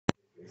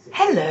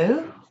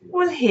Hello,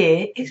 well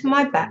here is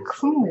my back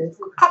from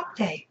walk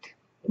update.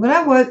 When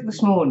I woke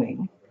this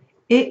morning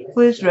it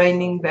was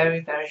raining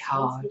very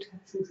hard.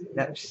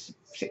 That was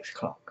 6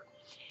 o'clock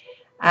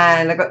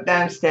and I got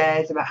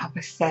downstairs about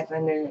 7:30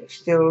 and it was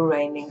still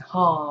raining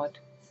hard.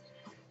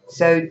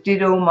 So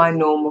did all my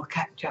normal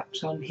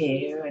catch-ups on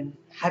here and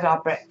had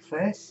our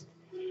breakfast,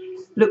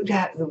 looked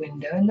out the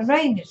window and the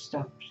rain had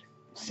stopped.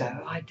 So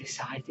I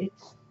decided,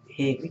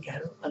 here we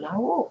go on our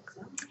walk.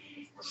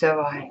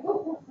 So I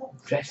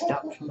dressed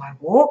up for my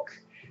walk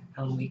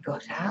and we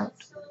got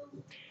out,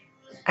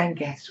 and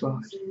guess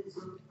what?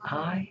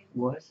 I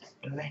was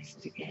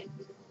blessed again.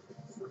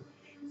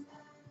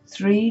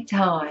 3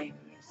 times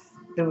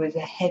there was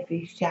a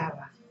heavy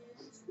shower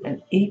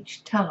and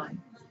each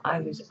time I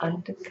was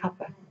under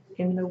cover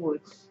in the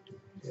woods.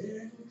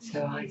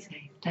 So I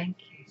say thank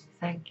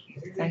you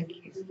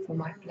for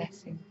my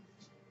blessing.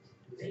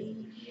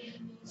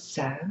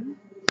 So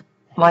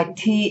my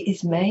tea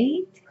is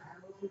made.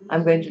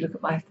 I'm going to look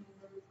at my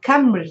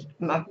cameras,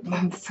 my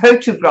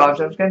photographs.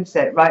 I was going to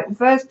say it right the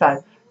first time.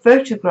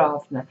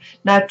 Photograph now.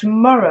 Now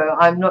tomorrow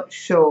I'm not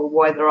sure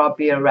whether I'll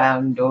be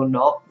around or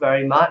not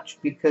very much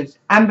because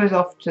Amber's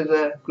off to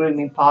the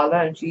grooming parlour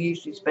and she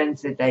usually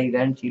spends the day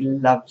there and she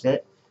loves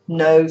it.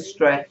 No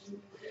stress.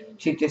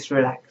 She just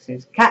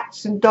relaxes.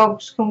 Cats and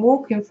dogs can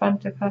walk in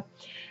front of her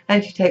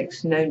and she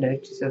takes no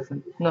notice of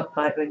them. Not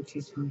like when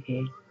she's in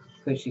here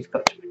because she's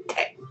got to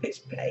protect this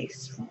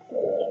place from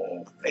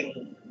all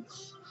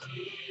things.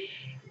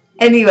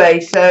 Anyway,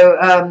 so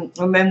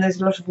remember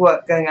there's a lot of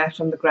work going out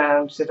on the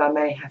grounds that I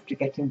may have to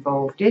get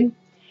involved in.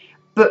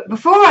 But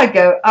before I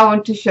go, I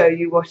want to show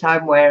you what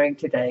I'm wearing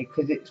today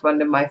because it's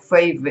one of my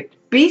favourite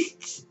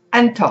beasts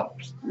and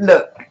tops.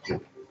 Look.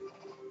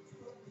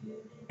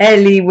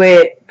 Ellie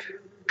Whip.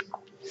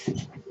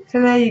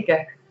 So there you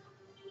go.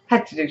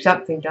 Had to do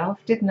something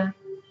daft, didn't I?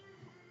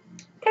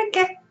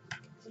 Okay.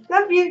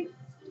 Love you.